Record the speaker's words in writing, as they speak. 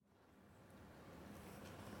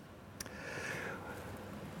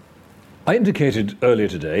I indicated earlier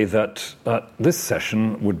today that this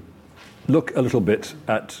session would look a little bit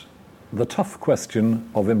at the tough question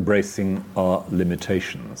of embracing our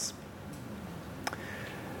limitations.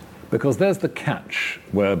 Because there's the catch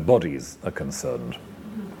where bodies are concerned.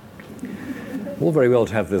 All very well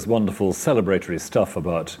to have this wonderful celebratory stuff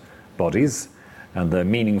about bodies and their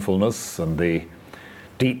meaningfulness and the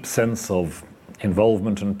deep sense of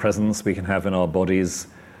involvement and presence we can have in our bodies.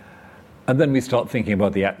 And then we start thinking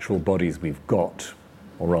about the actual bodies we've got,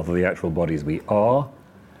 or rather the actual bodies we are.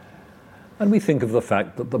 And we think of the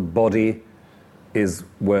fact that the body is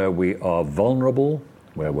where we are vulnerable,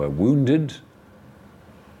 where we're wounded.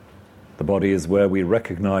 The body is where we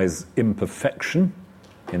recognize imperfection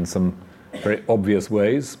in some very obvious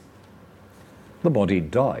ways. The body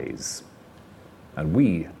dies, and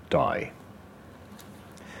we die.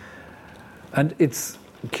 And it's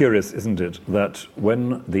curious, isn't it, that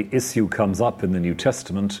when the issue comes up in the New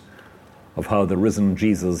Testament of how the risen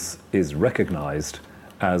Jesus is recognized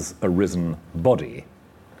as a risen body,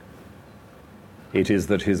 it is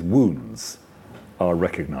that his wounds are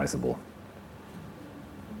recognizable.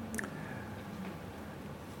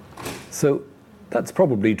 So that's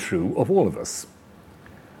probably true of all of us.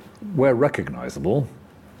 We're recognizable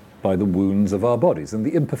by the wounds of our bodies and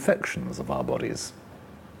the imperfections of our bodies,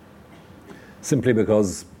 simply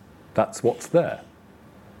because that's what's there.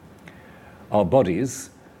 Our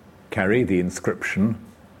bodies carry the inscription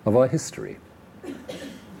of our history.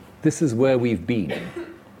 This is where we've been.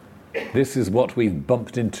 This is what we've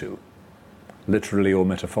bumped into, literally or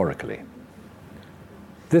metaphorically.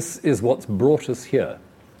 This is what's brought us here.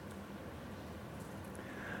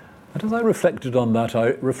 And as I reflected on that, I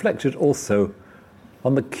reflected also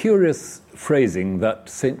on the curious phrasing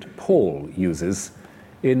that St. Paul uses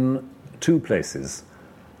in two places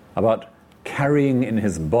about carrying in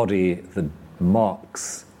his body the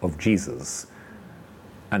marks of Jesus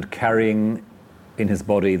and carrying in his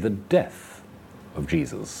body the death of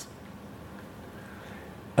Jesus.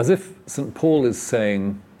 As if St. Paul is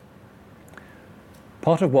saying,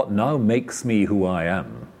 part of what now makes me who I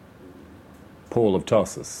am, Paul of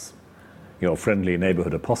Tarsus, your friendly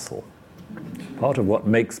neighborhood apostle, part of what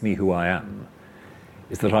makes me who I am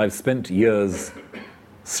is that I've spent years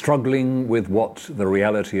struggling with what the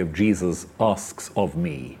reality of Jesus asks of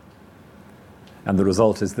me. And the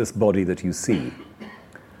result is this body that you see,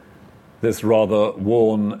 this rather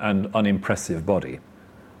worn and unimpressive body.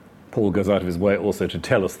 Paul goes out of his way also to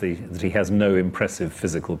tell us that he has no impressive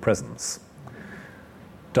physical presence,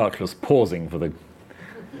 doubtless pausing for the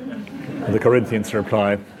Corinthians to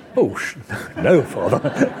reply, "Oh, no, Father."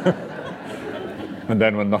 And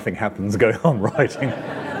then when nothing happens, go on writing.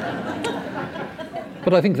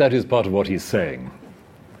 But I think that is part of what he's saying.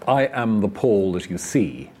 I am the Paul that you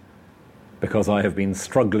see because I have been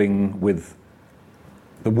struggling with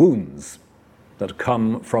the wounds that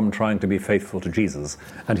come from trying to be faithful to Jesus.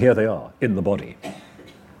 And here they are, in the body.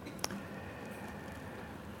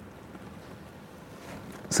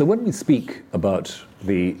 So when we speak about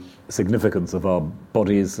the significance of our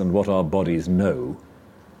bodies and what our bodies know,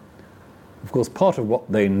 of course, part of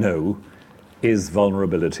what they know is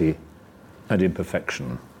vulnerability and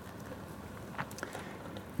imperfection.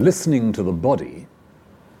 Listening to the body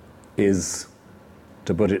is,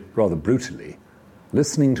 to put it rather brutally,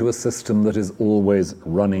 listening to a system that is always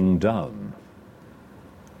running down,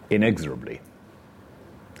 inexorably,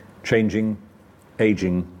 changing,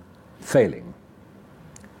 aging, failing,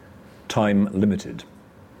 time limited.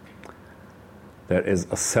 There is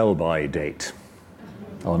a sell-by date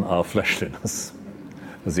on our fleshliness,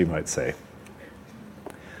 as you might say.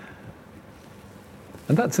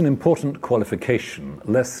 And that's an important qualification,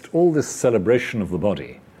 lest all this celebration of the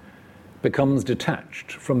body becomes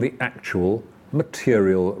detached from the actual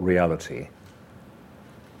material reality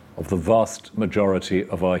of the vast majority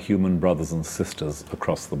of our human brothers and sisters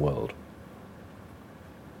across the world.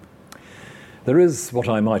 There is what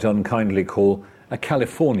I might unkindly call a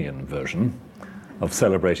Californian version of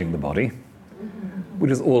celebrating the body,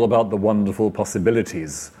 which is all about the wonderful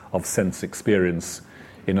possibilities of sense experience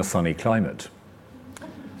in a sunny climate.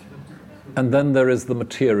 And then there is the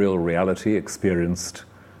material reality experienced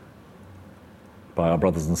by our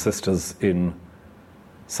brothers and sisters in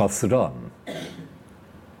South Sudan,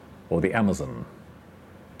 or the Amazon,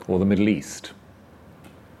 or the Middle East,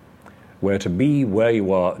 where to be where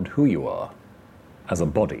you are and who you are as a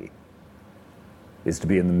body is to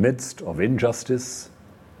be in the midst of injustice,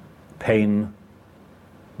 pain,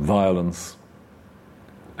 violence,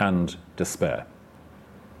 and despair.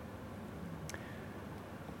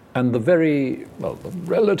 And the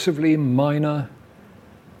relatively minor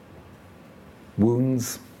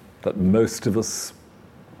wounds that most of us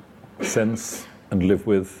sense and live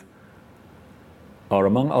with are,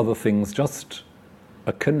 among other things, just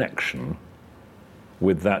a connection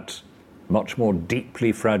with that much more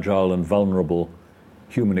deeply fragile and vulnerable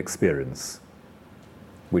human experience,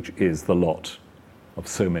 which is the lot of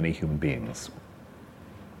so many human beings.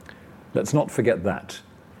 Let's not forget that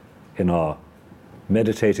in our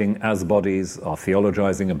meditating as bodies, our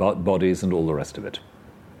theologizing about bodies, and all the rest of it.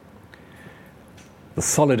 The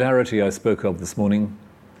solidarity I spoke of this morning,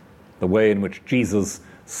 the way in which Jesus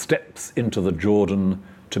steps into the Jordan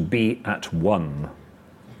to be at one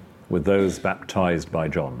with those baptized by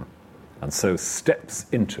John, and so steps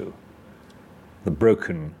into the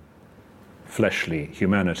broken, fleshly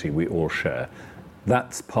humanity we all share.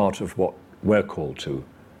 That's part of what we're called to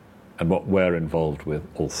and what we're involved with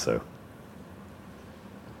also.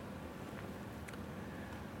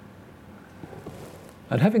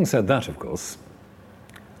 And having said that, of course,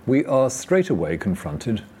 we are straight away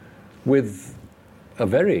confronted with a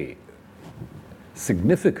very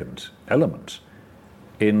significant element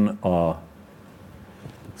in our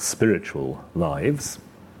spiritual lives,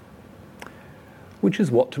 which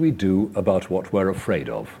is what do we do about what we're afraid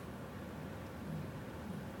of?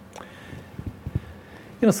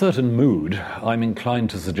 In a certain mood, I'm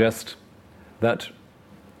inclined to suggest that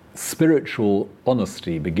spiritual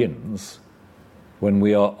honesty begins when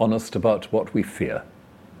we are honest about what we fear.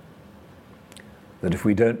 That if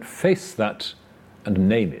we don't face that and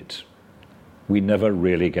name it, we never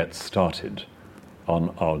really get started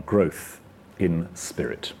on our growth in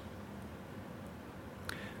spirit.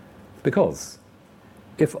 Because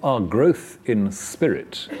if our growth in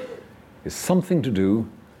spirit is something to do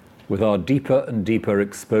with our deeper and deeper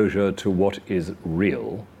exposure to what is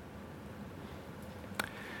real,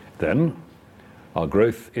 then our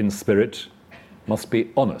growth in spirit must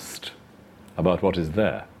be honest about what is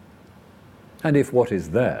there. And if what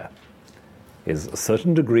is there is a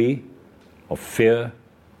certain degree of fear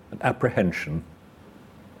and apprehension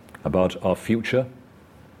about our future,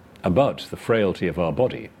 about the frailty of our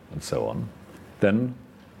body, and so on, then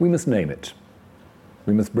we must name it.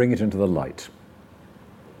 We must bring it into the light.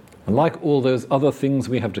 And like all those other things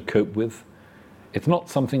we have to cope with, it's not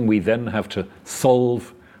something we then have to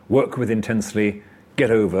solve, work with intensely,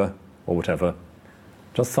 get over, or whatever.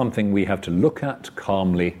 Just something we have to look at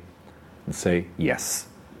calmly and say, yes,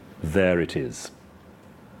 there it is.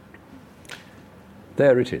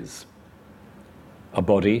 There it is. A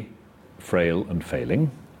body, frail and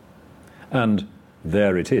failing, and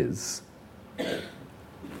there it is.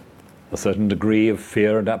 A certain degree of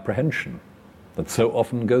fear and apprehension that so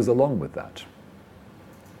often goes along with that.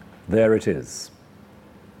 There it is.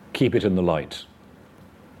 Keep it in the light.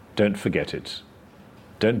 Don't forget it.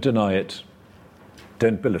 Don't deny it.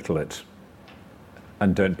 Don't belittle it.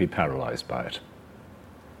 And don't be paralyzed by it.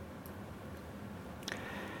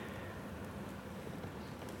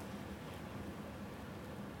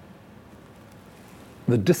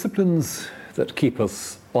 The disciplines that keep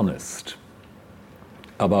us honest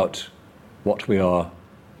about what we are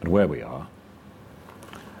and where we are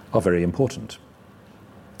very important.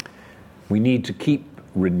 We need to keep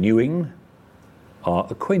renewing our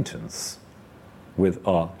acquaintance with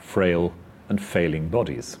our frail and failing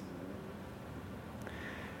bodies.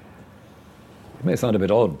 It may sound a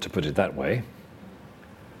bit odd to put it that way,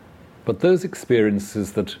 but those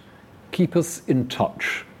experiences that keep us in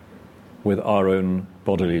touch with our own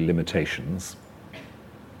bodily limitations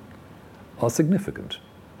are significant.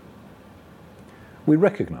 We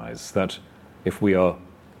recognize that if we are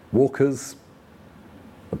walkers,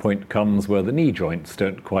 the point comes where the knee joints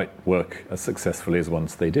don't quite work as successfully as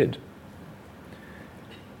once they did.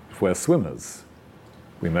 If we're swimmers,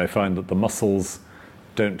 we may find that the muscles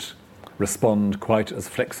don't respond quite as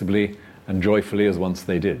flexibly and joyfully as once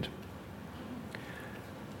they did.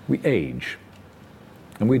 We age,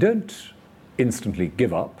 and we don't instantly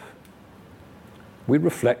give up. We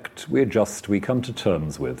reflect, we adjust, we come to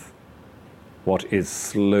terms with what is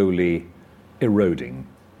slowly eroding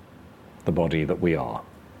the body that we are.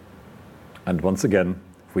 And once again,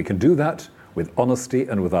 if we can do that with honesty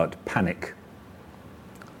and without panic,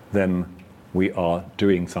 then we are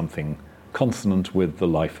doing something consonant with the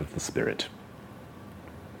life of the Spirit.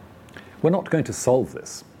 We're not going to solve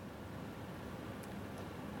this.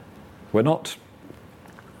 We're not,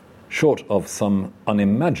 short of some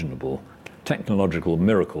unimaginable technological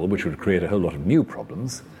miracle which would create a whole lot of new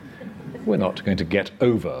problems, we're not going to get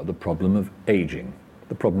over the problem of aging,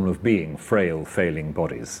 the problem of being frail, failing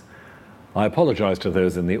bodies. I apologize to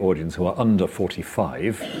those in the audience who are under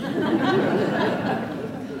 45.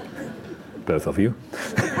 Both of you.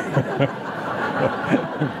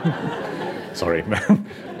 Sorry,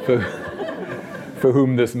 for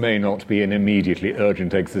whom this may not be an immediately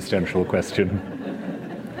urgent existential question.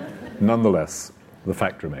 Nonetheless, the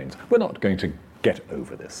fact remains, we're not going to get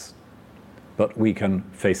over this, but we can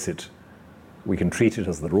face it, we can treat it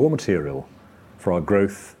as the raw material for our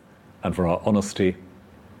growth and for our honesty.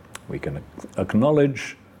 We can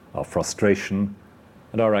acknowledge our frustration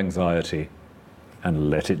and our anxiety and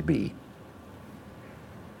let it be.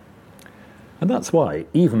 And that's why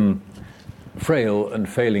even frail and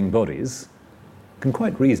failing bodies can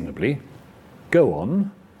quite reasonably go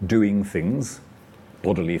on doing things,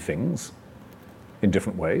 bodily things, in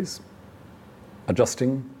different ways,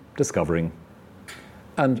 adjusting, discovering,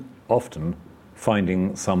 and often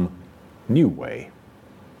finding some new way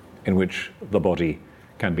in which the body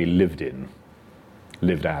can be lived in,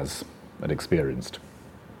 lived as, and experienced.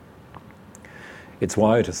 It's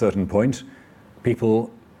why, at a certain point,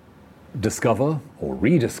 people discover or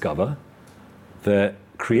rediscover their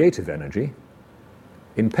creative energy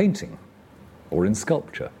in painting or in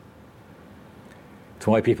sculpture. It's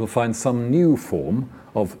why people find some new form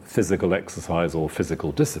of physical exercise or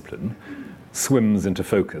physical discipline swims into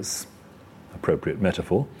focus, appropriate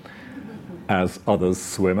metaphor, as others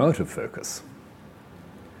swim out of focus.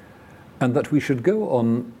 And that we should go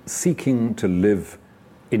on seeking to live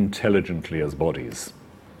intelligently as bodies,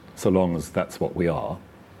 so long as that's what we are,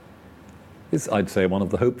 is, I'd say, one of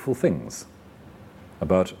the hopeful things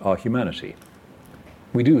about our humanity.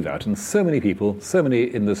 We do that, and so many people, so many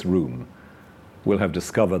in this room, will have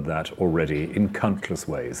discovered that already in countless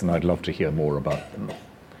ways, and I'd love to hear more about them.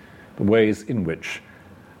 The ways in which,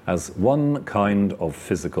 as one kind of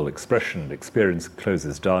physical expression and experience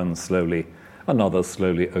closes down slowly, another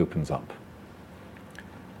slowly opens up.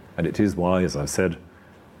 And it is why, as I've said,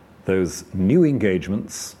 those new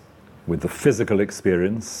engagements with the physical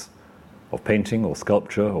experience of painting or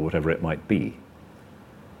sculpture or whatever it might be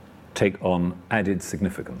take on added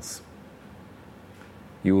significance.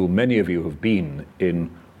 Many of you have been in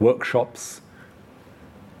workshops,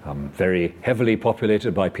 very heavily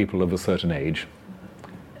populated by people of a certain age,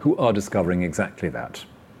 who are discovering exactly that,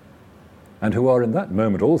 and who are in that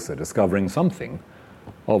moment also discovering something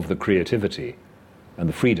of the creativity and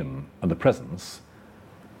the freedom and the presence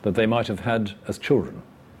that they might have had as children,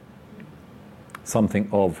 something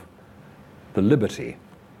of the liberty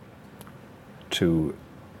to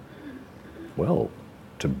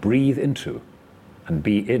breathe into and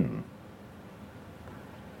be in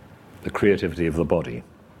the creativity of the body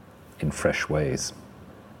in fresh ways.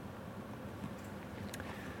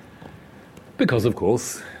 Because, of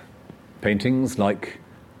course, paintings, like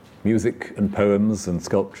music and poems and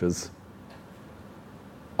sculptures,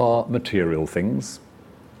 are material things.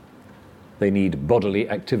 They need bodily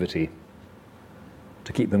activity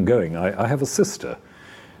to keep them going. I have a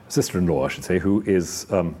sister-in-law, I should say, who is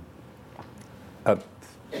a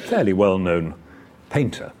fairly well-known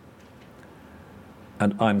painter.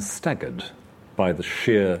 And I'm staggered by the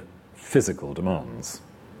sheer physical demands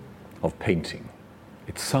of painting.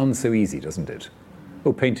 It sounds so easy, doesn't it?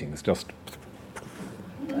 Oh, painting is just...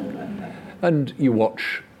 And you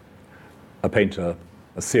watch a painter,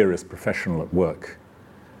 a serious professional at work,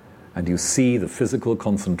 and you see the physical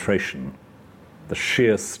concentration, the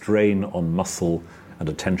sheer strain on muscle and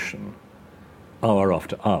attention, hour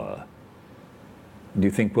after hour. And you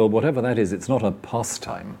think, well, whatever that is, it's not a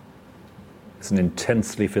pastime. It's an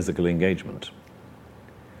intensely physical engagement.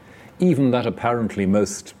 Even that apparently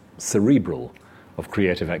most cerebral of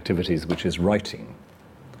creative activities, which is writing.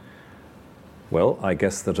 Well, I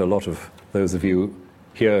guess that a lot of those of you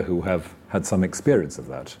here who have had some experience of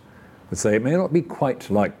that would say it may not be quite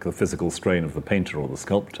like the physical strain of the painter or the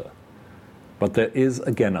sculptor, but there is,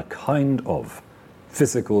 again, a kind of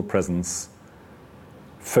physical presence,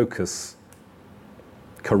 focus,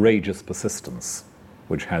 courageous persistence,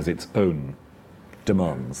 which has its own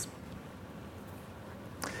demands.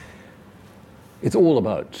 It's all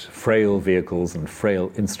about frail vehicles and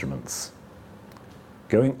frail instruments,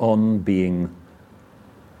 going on being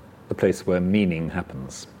the place where meaning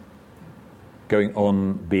happens, going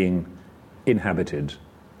on being inhabited,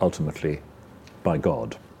 ultimately, by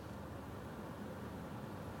God.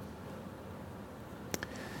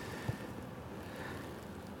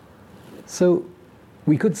 So,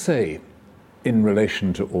 we could say, in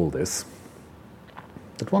relation to all this,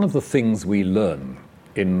 that one of the things we learn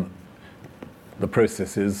in the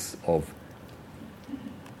processes of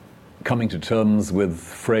coming to terms with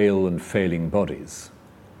frail and failing bodies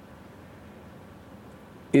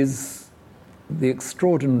is the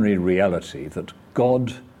extraordinary reality that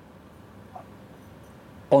God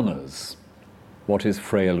honors what is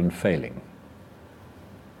frail and failing.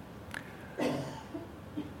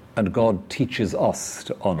 and God teaches us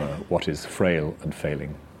to honour what is frail and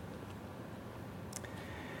failing.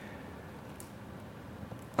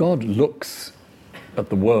 God looks at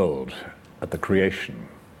the world, at the creation,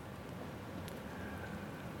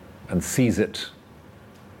 and sees it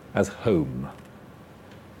as home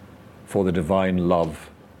for the divine love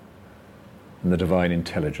and the divine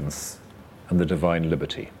intelligence and the divine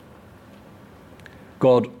liberty.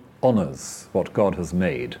 God honours what God has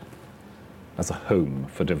made as a home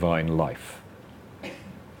for divine life.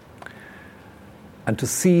 And to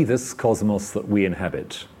see this cosmos that we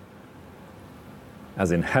inhabit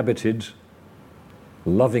as inhabited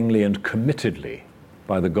lovingly and committedly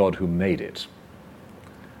by the God who made it,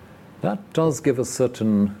 that does give a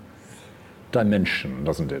certain dimension,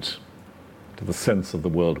 doesn't it, to the sense of the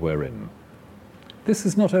world we're in. This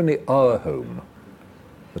is not only our home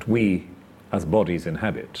that we as bodies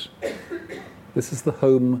inhabit. This is the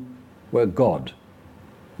home where God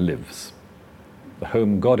lives, the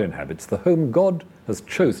home God inhabits, the home God has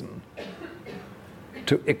chosen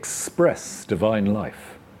to express divine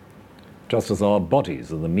life, just as our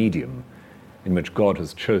bodies are the medium in which God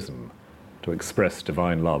has chosen to express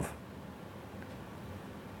divine love,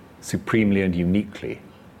 supremely and uniquely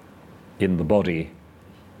in the body,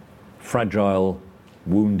 fragile,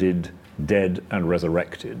 wounded, dead, and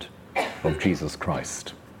resurrected of Jesus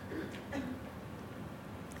Christ.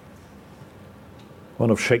 One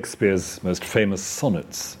of Shakespeare's most famous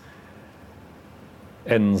sonnets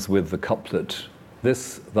ends with the couplet,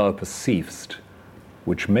 "This thou perceiv'st,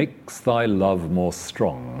 which makes thy love more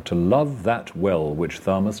strong, to love that well which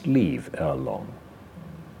thou must leave ere long."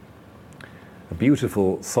 A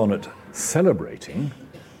beautiful sonnet celebrating,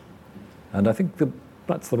 and I think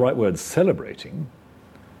that's the right word, celebrating,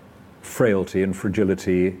 frailty and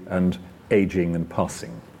fragility and aging and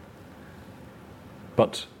passing.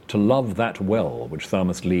 But to love that well which thou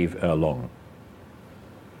must leave ere long.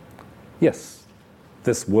 Yes,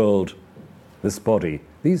 this world, this body,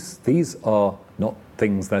 these are not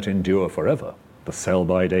things that endure forever. The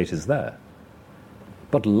sell-by date is there.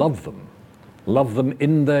 But love them. Love them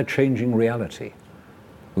in their changing reality.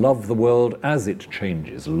 Love the world as it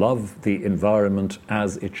changes. Love the environment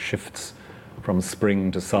as it shifts from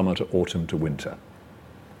spring to summer to autumn to winter.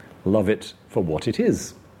 Love it for what it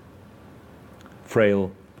is.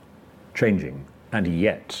 Frail, changing, and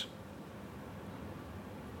yet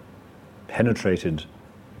penetrated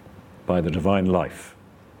by the divine life,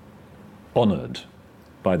 honoured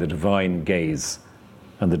by the divine gaze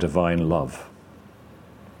and the divine love.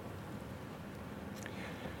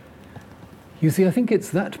 You see, I think it's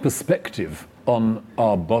that perspective on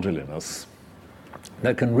our bodiliness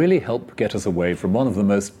that can really help get us away from one of the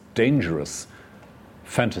most dangerous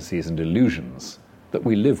fantasies and illusions that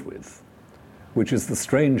we live with, which is the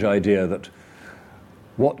strange idea that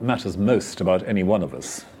what matters most about any one of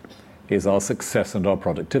us is our success and our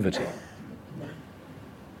productivity.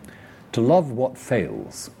 To love what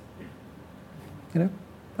fails,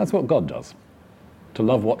 that's what God does. To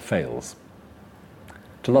love what fails.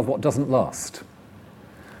 To love what doesn't last.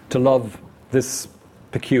 To love this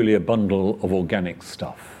peculiar bundle of organic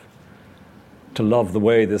stuff. To love the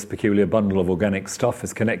way this peculiar bundle of organic stuff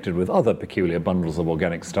is connected with other peculiar bundles of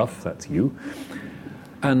organic stuff, that's you,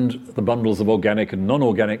 and the bundles of organic and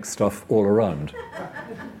non-organic stuff all around.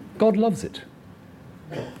 God loves it.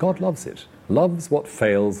 God loves it. Loves what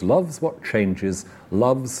fails, loves what changes,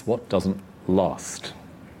 loves what doesn't last.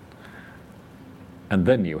 And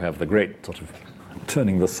then you have the great sort of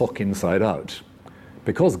turning the sock inside out.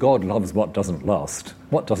 Because God loves what doesn't last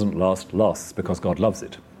lasts because God loves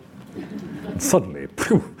it. And suddenly,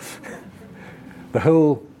 the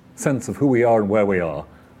whole sense of who we are and where we are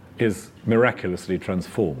is miraculously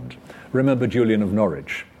transformed. Remember Julian of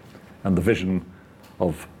Norwich and the vision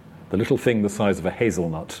of the little thing the size of a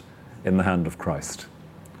hazelnut in the hand of Christ.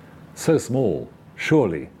 So small,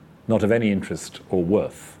 surely not of any interest or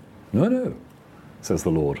worth. No, no, says the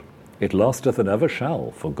Lord. It lasteth and ever shall,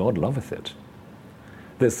 for God loveth it.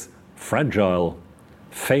 This fragile,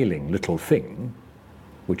 failing little thing,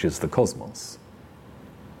 which is the cosmos,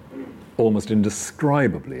 almost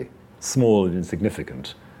indescribably small and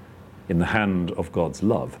insignificant in the hand of God's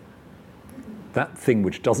love, that thing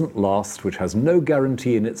which doesn't last, which has no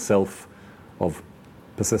guarantee in itself of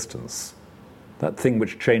persistence, that thing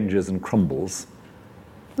which changes and crumbles,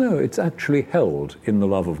 no, it's actually held in the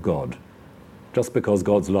love of God, just because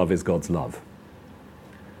God's love is God's love.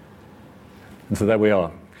 And so there we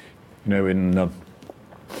are. In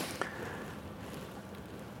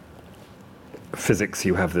physics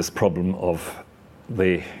you have this problem of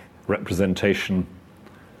the representation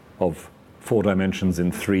of 4 dimensions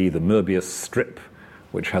in 3, the Möbius strip,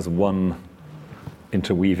 which has one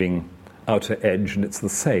interweaving outer edge, and it's the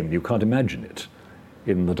same. You can't imagine it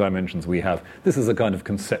in the dimensions we have. This is a kind of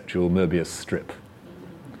conceptual Möbius strip.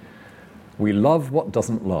 We love what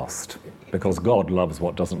doesn't last, because God loves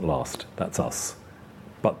what doesn't last. That's us.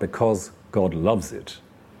 But because God loves it,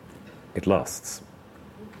 it lasts.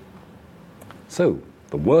 So,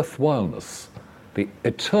 the worthwhileness, the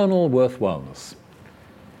eternal worthwhileness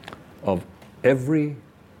of every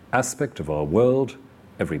aspect of our world,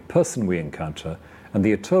 every person we encounter, and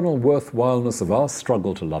the eternal worthwhileness of our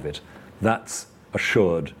struggle to love it, that's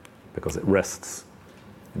assured because it rests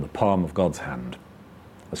in the palm of God's hand,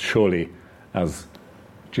 as surely as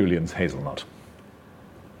Julian's hazelnut.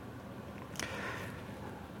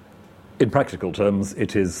 In practical terms,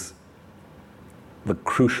 it is the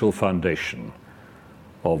crucial foundation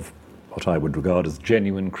of what I would regard as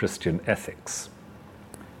genuine Christian ethics,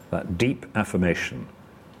 that deep affirmation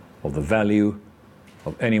of the value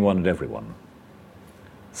of anyone and everyone,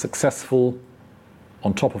 successful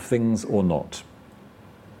on top of things or not,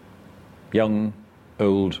 young,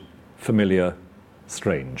 old, familiar,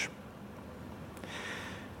 strange.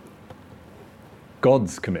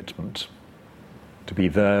 God's commitment to be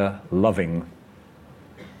there loving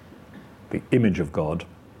the image of God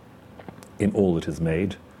in all that is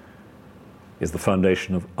made is the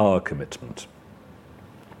foundation of our commitment.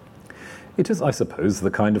 It is, I suppose,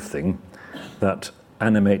 the kind of thing that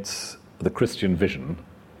animates the Christian vision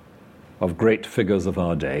of great figures of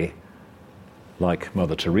our day, like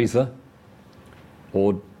Mother Teresa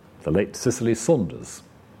or the late Cicely Saunders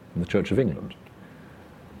in the Church of England.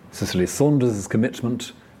 Cicely Saunders'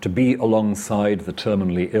 commitment to be alongside the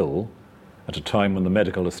terminally ill at a time when the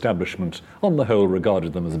medical establishment, on the whole,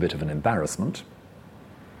 regarded them as a bit of an embarrassment.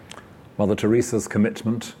 Mother Teresa's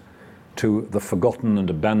commitment to the forgotten and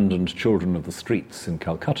abandoned children of the streets in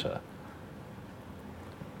Calcutta.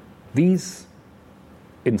 These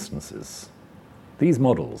instances, these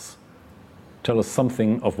models, tell us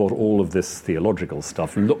something of what all of this theological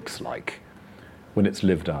stuff looks like when it's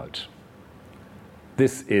lived out.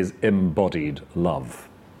 This is embodied love.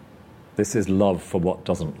 This is love for what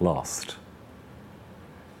doesn't last.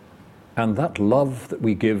 And that love that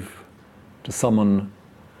we give to someone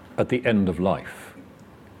at the end of life,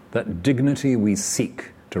 that dignity we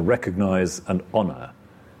seek to recognize and honor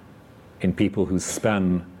in people whose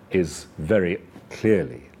span is very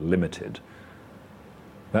clearly limited,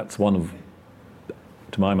 that's one of,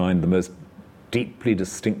 to my mind, the most deeply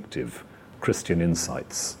distinctive Christian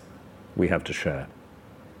insights we have to share.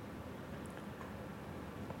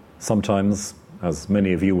 Sometimes, as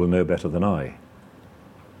many of you will know better than I,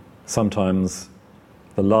 sometimes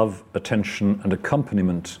the love, attention, and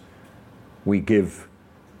accompaniment we give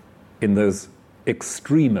in those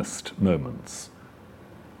extremist moments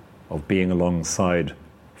of being alongside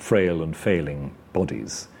frail and failing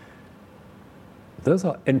bodies, those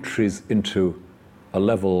are entries into a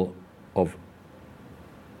level of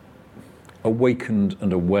awakened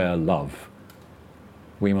and aware love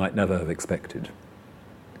we might never have expected.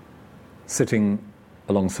 Sitting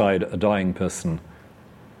alongside a dying person,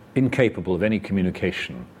 incapable of any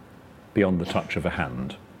communication beyond the touch of a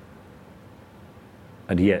hand.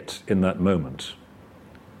 And yet, in that moment,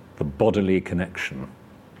 the bodily connection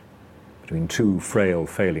between two frail,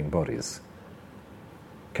 failing bodies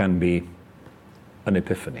can be an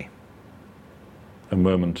epiphany, a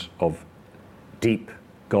moment of deep,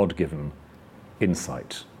 God-given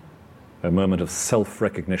insight, a moment of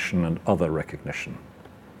self-recognition and other recognition.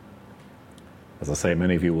 As I say,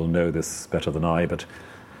 many of you will know this better than I, but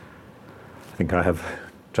I think I have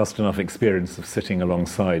just enough experience of sitting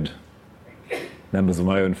alongside members of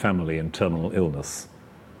my own family in terminal illness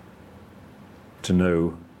to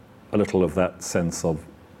know a little of that sense of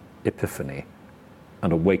epiphany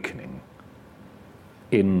and awakening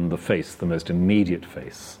in the face, the most immediate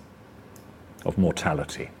face of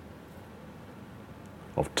mortality,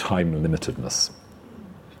 of time-limitedness.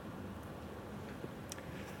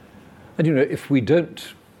 And you know, if we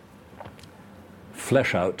don't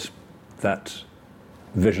flesh out that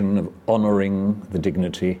vision of honouring the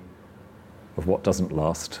dignity of what doesn't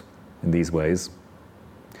last in these ways,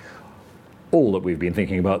 all that we've been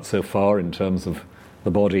thinking about so far in terms of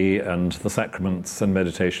the body and the sacraments and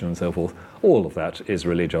meditation and so forth, all of that is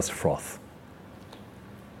really just froth.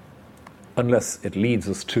 Unless it leads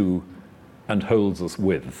us to and holds us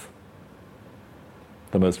with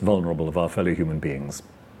the most vulnerable of our fellow human beings.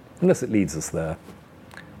 Unless it leads us there,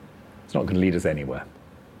 it's not going to lead us anywhere.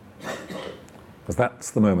 Because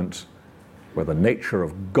that's the moment where the nature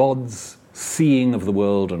of God's seeing of the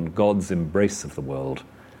world and God's embrace of the world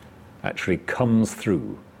actually comes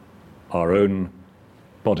through our own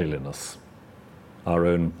bodiliness, our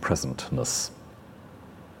own presentness.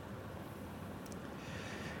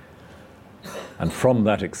 And from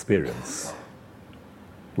that experience,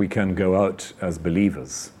 we can go out as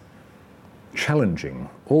believers, challenging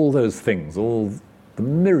all those things, all the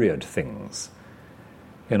myriad things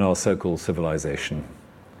in our so-called civilization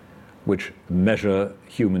which measure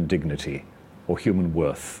human dignity or human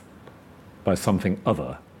worth by something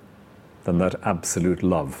other than that absolute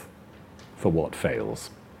love for what fails.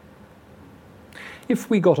 If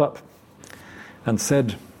we got up and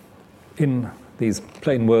said in these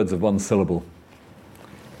plain words of one syllable,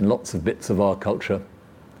 in lots of bits of our culture,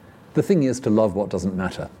 the thing is to love what doesn't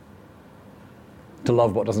matter, to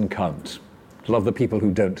love what doesn't count, to love the people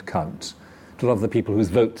who don't count, to love the people whose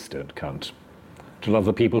votes don't count, to love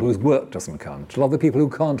the people whose work doesn't count, to love the people who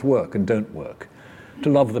can't work and don't work, to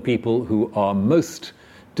love the people who are most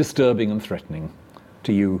disturbing and threatening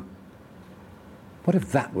to you. What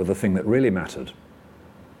if that were the thing that really mattered?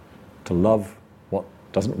 To love what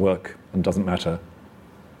doesn't work and doesn't matter,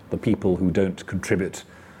 the people who don't contribute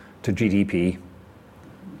to GDP,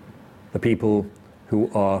 the people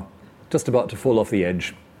who are just about to fall off the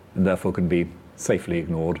edge and therefore can be safely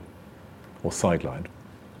ignored or sidelined.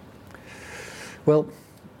 Well,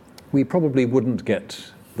 we probably wouldn't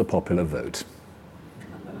get the popular vote,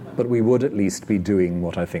 but we would at least be doing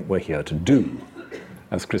what I think we're here to do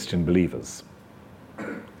as Christian believers,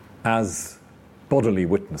 as bodily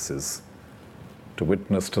witnesses, to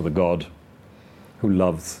witness to the God who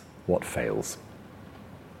loves what fails,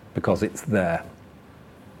 because it's there.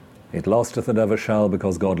 It lasteth and ever shall,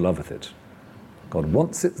 because God loveth it. God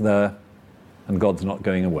wants it there, and God's not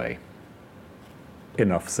going away.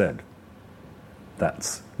 Enough said.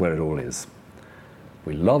 That's where it all is.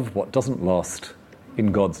 We love what doesn't last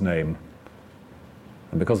in God's name,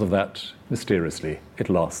 and because of that, mysteriously, it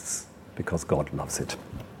lasts because God loves it.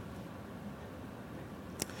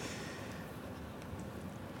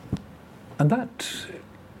 And that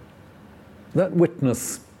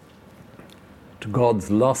witness to God's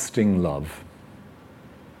lasting love,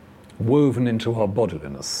 woven into our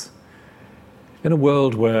bodiliness, in a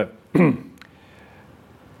world where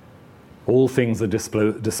all things are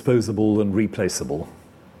disposable and replaceable,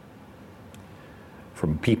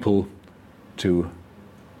 from people to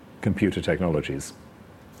computer technologies.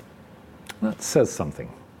 That says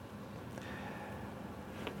something.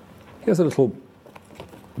 Here's a little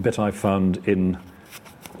bit I found in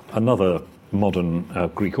another modern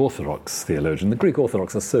Greek Orthodox theologian. The Greek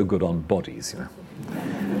Orthodox are so good on bodies, you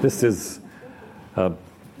know. This is a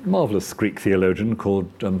marvelous Greek theologian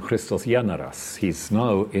called Christos Yanaras. He's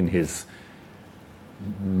now in his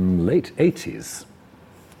late 80s,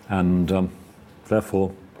 and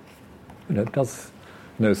therefore, does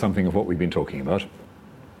know something of what we've been talking about.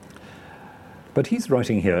 But he's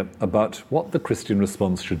writing here about what the Christian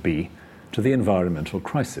response should be to the environmental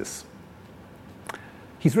crisis.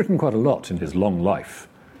 He's written quite a lot in his long life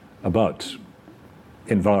about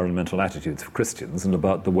environmental attitudes for Christians and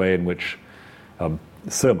about the way in which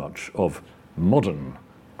so much of modern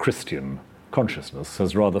Christian consciousness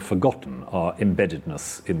has rather forgotten our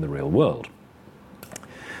embeddedness in the real world.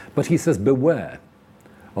 But he says, beware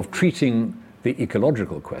of treating the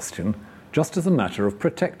ecological question just as a matter of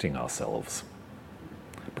protecting ourselves.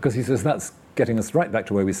 Because he says that's getting us right back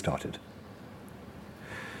to where we started.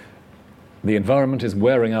 The environment is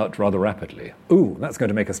wearing out rather rapidly. Ooh, that's going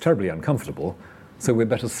to make us terribly uncomfortable, so we'd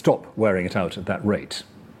better stop wearing it out at that rate.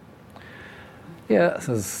 Yeah,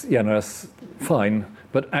 says Yanis, fine,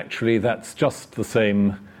 but actually that's just the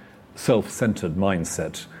same self-centered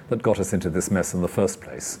mindset that got us into this mess in the first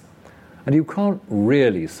place. And you can't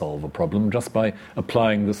really solve a problem just by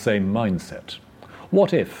applying the same mindset.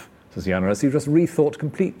 What if, says Yanis, you just rethought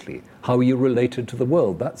completely how you related to the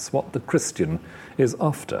world? That's what the Christian is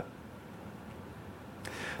after.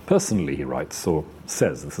 Personally, he writes, or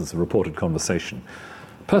says, this is a reported conversation,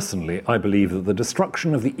 personally, I believe that the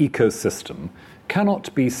destruction of the ecosystem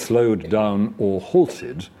cannot be slowed down or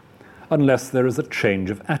halted unless there is a change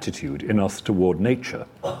of attitude in us toward nature.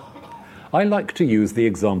 I like to use the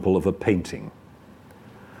example of a painting.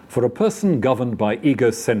 For a person governed by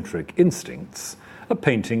egocentric instincts, a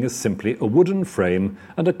painting is simply a wooden frame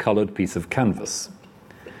and a coloured piece of canvas.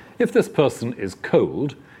 If this person is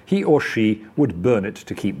cold, he or she would burn it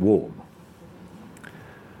to keep warm.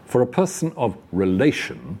 For a person of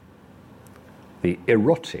relation, the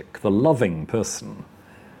erotic, the loving person,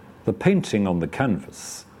 the painting on the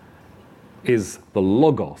canvas is the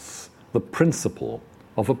logos, the principle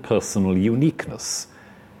of a personal uniqueness.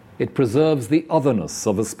 It preserves the otherness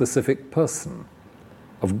of a specific person,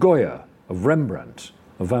 of Goya, of Rembrandt,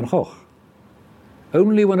 of Van Gogh.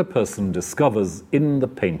 only when a person discovers in the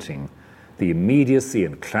painting the immediacy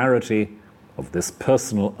and clarity of this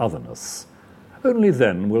personal otherness, only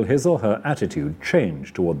then will his or her attitude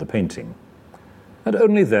change toward the painting, and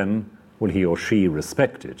only then will he or she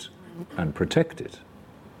respect it and protect it.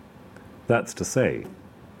 That's to say,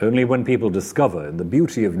 only when people discover in the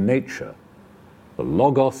beauty of nature the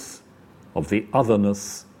logos of the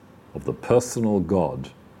otherness of the personal God,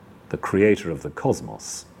 the creator of the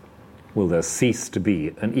cosmos, will there cease to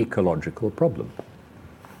be an ecological problem.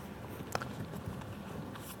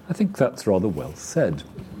 I think that's rather well said.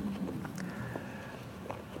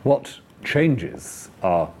 What changes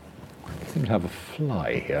are... I seem to have a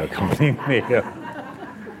fly here accompanying me here.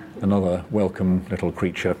 Another welcome little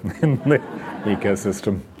creature in the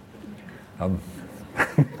ecosystem.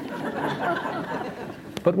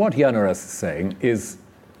 But what Janaras is saying is,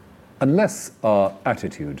 unless our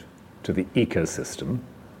attitude to the ecosystem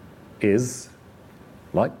is,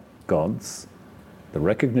 like God's, the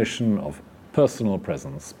recognition of personal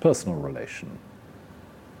presence, personal relation,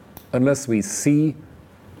 unless we see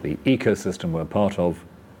the ecosystem we're part of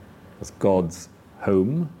as God's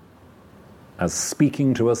home, as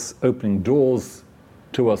speaking to us, opening doors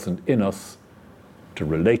to us and in us to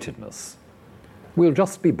relatedness, we'll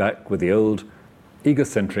just be back with the old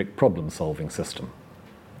egocentric problem-solving system.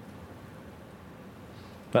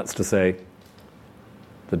 That's to say,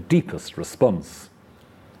 the deepest response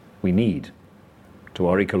we need to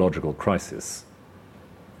our ecological crisis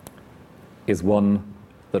is one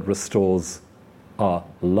that restores our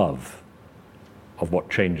love of what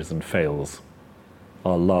changes and fails,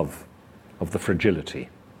 our love of the fragility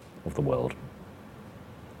of the world.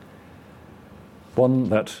 One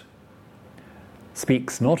that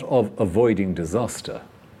speaks not of avoiding disaster,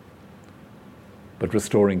 but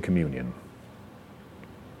restoring communion,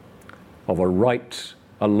 of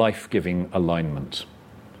a life-giving alignment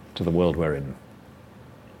to the world we're in.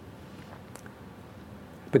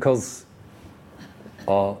 Because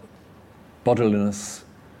our bodiliness,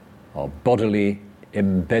 our bodily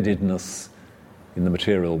embeddedness in the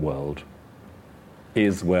material world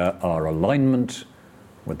is where our alignment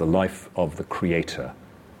with the life of the Creator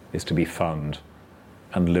is to be found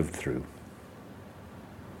and lived through.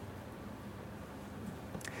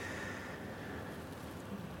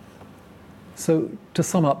 So, to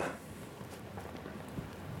sum up,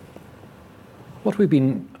 what we've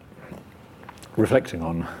been reflecting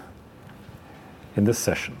on in this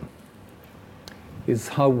session is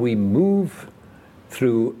how we move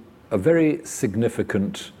through a very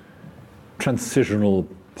significant transitional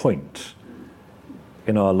point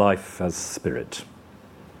in our life as spirit.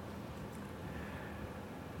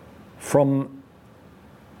 From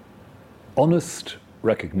honest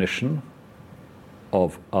recognition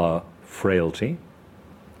of our frailty,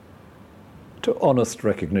 to honest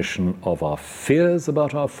recognition of our fears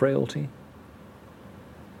about our frailty,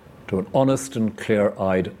 to an honest and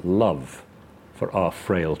clear-eyed love for our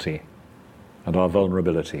frailty and our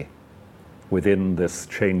vulnerability within this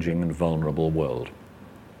changing and vulnerable world.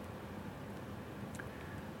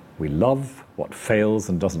 We love what fails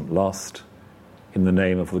and doesn't last in the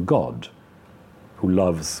name of the God who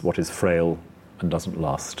loves what is frail and doesn't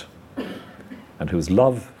last, and whose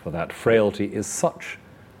love for that frailty is such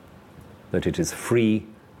that it is free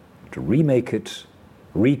to remake it,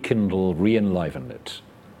 rekindle, re-enliven it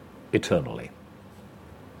eternally.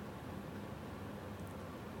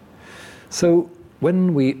 So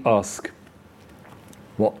when we ask,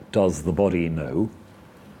 what does the body know?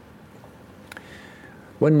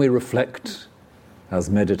 When we reflect as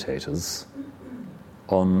meditators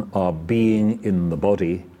on our being in the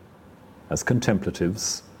body as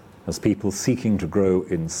contemplatives, as people seeking to grow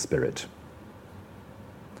in spirit,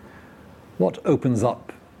 what opens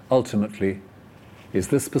up ultimately is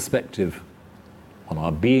this perspective on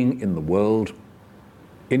our being in the world,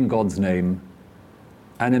 in God's name,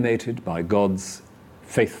 animated by God's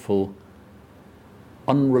faithful,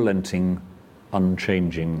 unrelenting,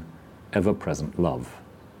 unchanging, ever-present love.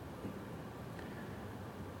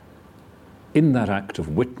 In that act of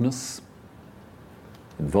witness,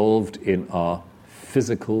 involved in our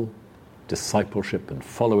physical discipleship and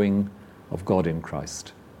following of God in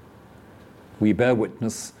Christ, we bear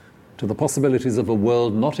witness to the possibilities of a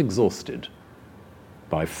world not exhausted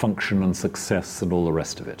by function and success and all the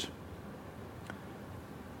rest of it.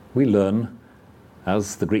 We learn,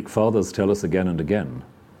 as the Greek fathers tell us again and again,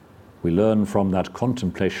 we learn from that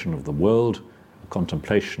contemplation of the world, a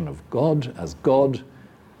contemplation of God as God,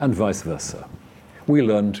 and vice versa. We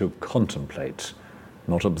learn to contemplate,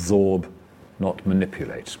 not absorb, not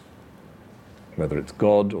manipulate, whether it's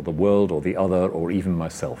God or the world or the other or even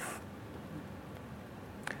myself.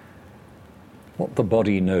 What the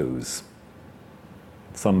body knows,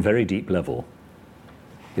 at some very deep level,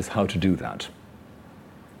 is how to do that.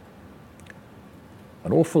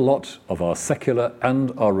 An awful lot of our secular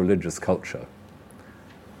and our religious culture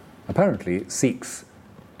apparently seeks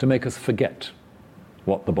to make us forget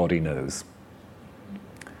what the body knows,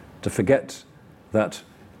 to forget that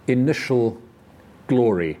initial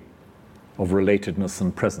glory of relatedness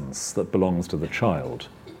and presence that belongs to the child,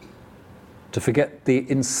 to forget the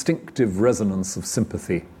instinctive resonance of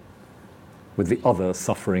sympathy with the other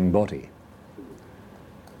suffering body,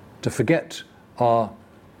 to forget our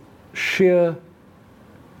sheer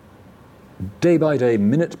day by day,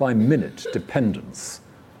 minute by minute dependence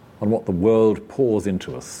on what the world pours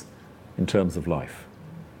into us in terms of life.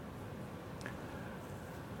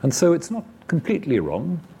 And so it's not completely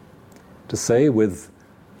wrong to say, with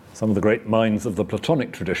some of the great minds of the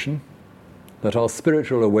Platonic tradition, that our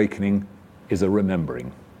spiritual awakening is a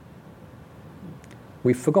remembering.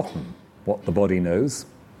 We've forgotten what the body knows,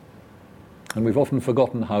 and we've often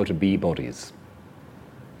forgotten how to be bodies.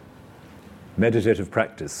 Meditative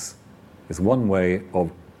practice is one way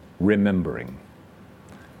of remembering.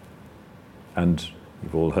 And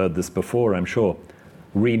you've all heard this before, I'm sure.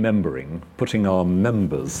 Remembering, putting our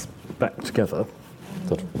members back together,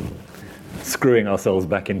 sort of screwing ourselves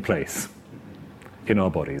back in place in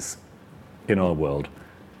our bodies, in our world.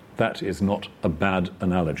 That is not a bad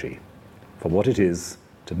analogy for what it is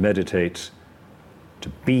to meditate, to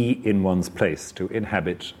be in one's place, to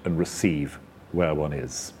inhabit and receive where one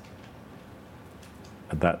is.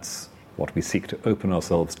 And that's what we seek to open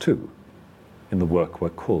ourselves to in the work we're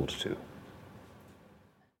called to.